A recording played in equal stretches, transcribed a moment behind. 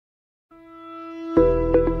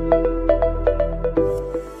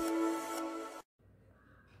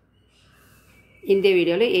இந்த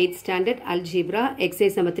வீடியோல 8th standard algebra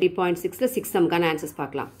exercise number 3.6ல 6 sumக்கான answers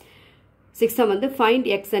பார்க்கலாம். 6 sum வந்து find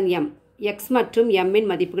x and m. x மற்றும் m இன்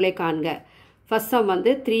மதிப்புகளை காண்க. First sum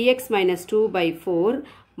வந்து 3x minus 2 by 4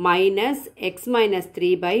 minus x minus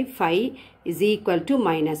 3 by 5 is equal to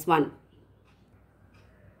minus 1.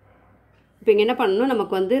 இப்போ இங்க என்ன பண்ணனும்,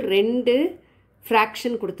 நமக்கு வந்து ரெண்டு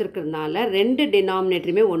fraction கொடுத்திருக்கிறதுனால ரெண்டு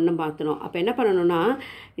denominatorமே ஒண்ணு மாத்தணும். அப்ப என்ன பண்ணனும்னா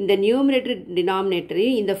இந்த numerator denominator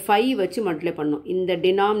இந்த 5 வச்சு மல்டிப்ளை பண்ணனும். இந்த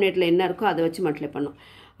denominatorல என்ன இருக்கோ அதை வச்சு மல்டிப்ளை பண்ணனும்.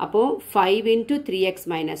 அப்போ 5 into 3x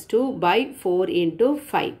minus 2 by 4 into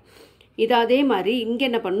 5. இது அதே மாதிரி இங்க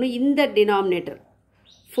என்ன பண்ணனும், இந்த denominator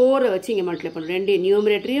 4 வச்சு இங்க மல்டிப்ளை பண்ணனும். ரெண்டு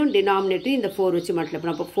numeratorயும் denominatorயும் இந்த 4 வச்சு மல்டிப்ளை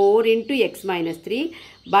பண்ணனும். அப்போ 4 into x minus 3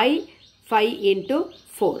 by 5 into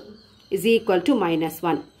 4 is equal to minus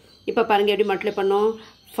 1. இப்போ பாருங்க எப்படி மல்டிப்ளை பண்ணோம்.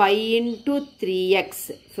 5 into 3x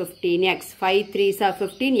 15x 5 3s are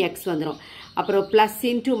 15x வந்துரும். அப்புறம் plus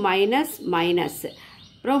into minus minus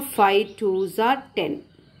அப்புறம் 5 2s are 10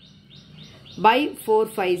 by 4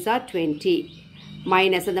 5s are 20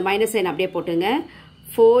 minus அந்த minus sign அப்படியே போட்டுங்க.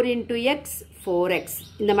 4 into x 4x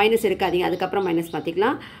இந்த minus இருக்காதீங்க, அதுக்கப்புறம் minus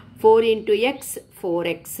மாத்திக்கலாம். 4 into x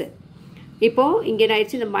 4x. இப்போ இங்க என்ன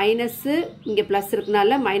ஆயிடுச்சு, இந்த மைனஸ் இங்க பிளஸ்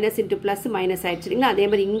இருக்கனால மைனஸ் இன்டு பிளஸ் மைனஸ் ஆயிடுச்சுங்களா. அதே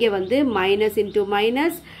மாதிரி இங்க வந்து minus into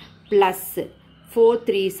minus plus 4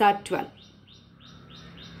 3s are 12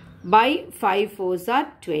 by 5 4s are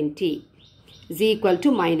 20 is equal to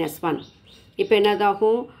minus 1. இப்போ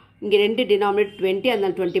என்னதாகும், இங்க ரெண்டு denominator 20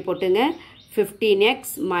 அதனால 20 போட்டுங்க. 15x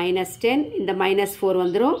minus 10 இந்த minus 4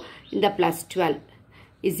 வந்துரும், இந்த plus 12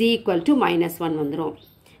 is equal to minus 1 வந்துரும்.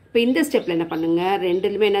 இப்போ இந்த ஸ்டெப்ல என்ன பண்ணுங்க,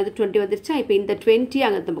 ரெண்டுலயுமே என்னது 20 வந்துருச்சா. இப்போ இந்த 20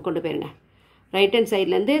 அங்க நம்ம கொண்டு போயிருங்க. ரைட் ஹேண்ட்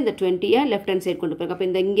சைடுல இருந்து இந்த 20 லெஃப்ட் ஹேண்ட் சைடு கொண்டு போயிருங்க. அப்போ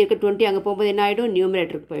இந்த இங்க இருக்க 20 அங்க போகும்போது என்ன ஆயிடும்,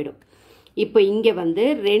 நியூமரேட்டருக்கு போயிடும். இப்போ இங்க வந்து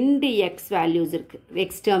ரெண்டு x வேல்யூஸ் இருக்கு,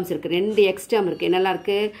 x டேர்ம்ஸ் இருக்கு, ரெண்டு x டேர்ம் இருக்கு. என்னலாம்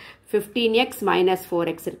இருக்கு, 15x minus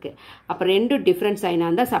 4x இருக்கு. அப்ப ரெண்டு டிஃபரன்ஸ் சைனா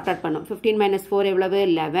இருந்தா சப்ட்ராக்ட் பண்ணோம். 15 minus 4 எவ்வளவு,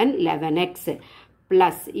 11 11x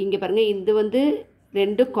பிளஸ் இங்க பாருங்க இது வந்து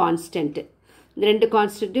ரெண்டு கான்ஸ்டன்ட், இந்த ரெண்டு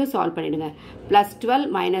கான்ஸ்டன்ட்டையும் சால்வ் பண்ணிடுங்க. பிளஸ் 12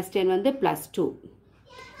 மைனஸ் 10 வந்து பிளஸ் 2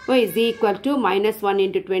 இப்போ is equal to minus 1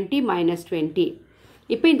 into 20 minus 20.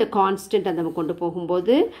 இப்போ இந்த கான்ஸ்டன்ட் அந்த கொண்டு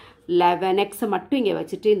போகும்போது 11x மட்டும் இங்கே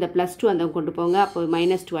வச்சுட்டு இந்த பிளஸ் 2 அந்த கொண்டு போங்க. அப்போ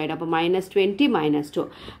மைனஸ் 2 ஆகிடும். அப்போ மைனஸ் 20 மைனஸ் 2.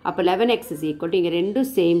 அப்போ 11x இஸ் ஈக்குவல் டு இங்கே ரெண்டும்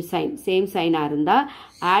சேம் சைனாக இருந்தால்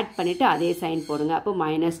ஆட் பண்ணிவிட்டு அதே சைன் போடுங்க. அப்போ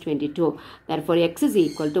minus 22. Therefore x is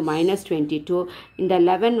equal to minus 22. இந்த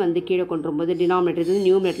 11 வந்து கீழே கொண்டு வரும்போது டினாமினேட்டர் வந்து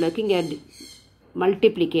நியூமரேட்டரில் இருக்குது, இங்கே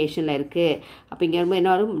மல்டிப்ளிகேஷனில் இருக்குது. அப்போ இங்கே ரொம்ப என்ன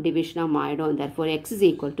வரும், டிவிஷனாக மாறிடும். therefore x is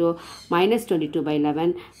equal to minus 22 by 11.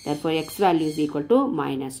 therefore x value is equal to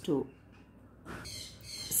minus 2.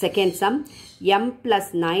 Second sum, m plus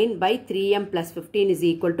 9 by 3m plus 15 is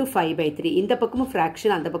equal to 5 by 3. இந்த பக்கமும்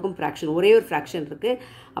fraction அந்த பக்கம் fraction, ஒரே ஒரு fraction இருக்குது.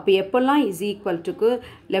 அப்போ எப்பெல்லாம் is equal to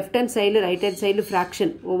left hand side right hand side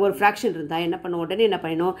fraction, ஒவ்வொரு fraction இருந்தால் என்ன பண்ணணும், உடனே என்ன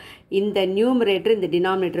பண்ணணும், இந்த நியூமரேட்டர் இந்த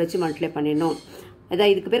டினாமினேட்டர் வச்சு மல்டிப்ளை பண்ணிடணும்.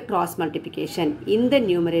 அதான் இதுக்கு பேர் கிராஸ் மல்டிப்ளிகேஷன். இந்த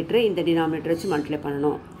நியூமரேட்டரை இந்த டினாமினேட்டர் வச்சு மல்டிப்ளை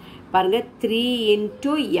பண்ணணும். பாருங்க 3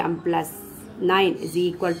 into m plus 9 is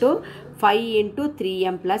equal to 5 into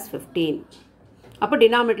 3m plus 15. அப்போ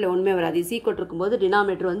டினாமினேட்டரில் ஒன்றுமே வராது, இஸ் ஈக்குவல் இருக்கும்போது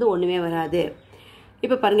டினாமினேட்டர் வந்து ஒன்றுமே வராது.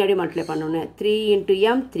 இப்போ பாருங்க எப்படி மல்டிப்ளை பண்ணணும். 3 into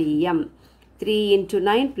m 3m 3 into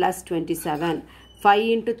 9 plus 27 5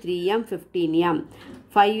 into 3m 15m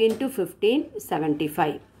 5 into 15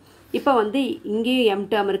 75. இப்போ வந்து இங்கேயும் m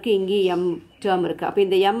டேர்ம் இருக்குது, இங்கேயும் m டேர்ம் இருக்குது. அப்போ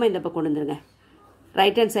இந்த m இந்த பக்கம் கொண்டு வந்துருங்க.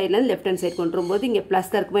 ரைட் ஹேண்ட் சைட்லேருந்து லெஃப்ட் ஹேண்ட் சைட் கொண்டு வரும்போது இங்கே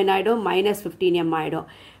ப்ளஸ் இருக்கும்போது என்ன ஆகிடும், மைனஸ் 15m ஆகிடும்.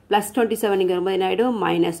 ப்ளஸ் 27 இங்கே வரும்போது என்ன ஆகிடும்,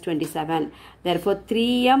 minus 27. therefore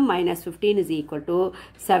 3m minus 15 is equal to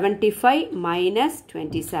 75 minus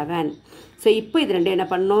 27. So இப்போ இது ரெண்டு என்ன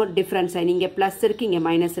பண்ணணும், டிஃப்ரென்ஸ் சைன், இங்கே ப்ளஸ் இருக்குது இங்கே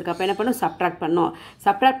மைனஸ் இருக்குது. அப்போ என்ன பண்ணணும், சப்ட்ராக்ட் பண்ணணும்.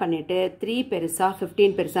 சப்ட்ராக்ட் பண்ணிவிட்டு 3 பெருசா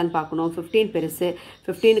 15 பெருசான்னு பார்க்கணும். 15 பெருசு,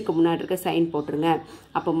 15க்கு முன்னாடி இருக்க சைன் போட்டுருங்க.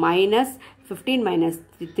 அப்போ மைனஸ் 15 minus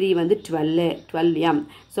 3 வந்து 12m.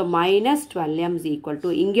 So minus 12m is equal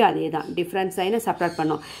to இங்கேயும் அதே தான், டிஃப்ரென்ஸ் சைனை சப்ட்ராக்ட்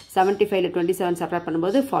பண்ணோம். 75ல் 27 சப்ட்ராக்ட்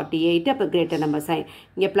பண்ணும்போது 48. அப்போ கிரேட்டர் நம்பர் சைன்,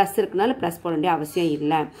 இங்கே ப்ளஸ் இருக்குனால ப்ளஸ் போட வேண்டிய அவசியம்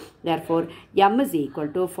இல்லை. therefore m is equal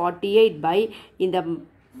to 48 by இந்த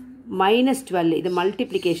மைனஸ் 12 இது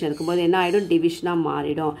மல்டிப்ளிகேஷன் இருக்கும்போது என்ன ஆகிடும், டிவிஷனாக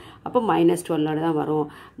மாறிடும். அப்போ மைனஸ் 12 தான் வரும்.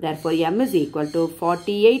 therefore m is equal to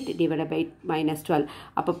 48 divided by minus 12.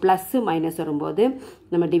 அப்போ ப்ளஸ் மைனஸ் வரும்போது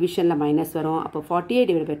நம்ம டிவிஷனில் மைனஸ் வரும். அப்போ 48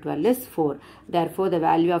 divided by 12 is 4. therefore the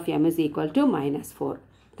value of m is equal to minus 4.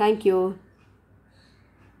 Thank you.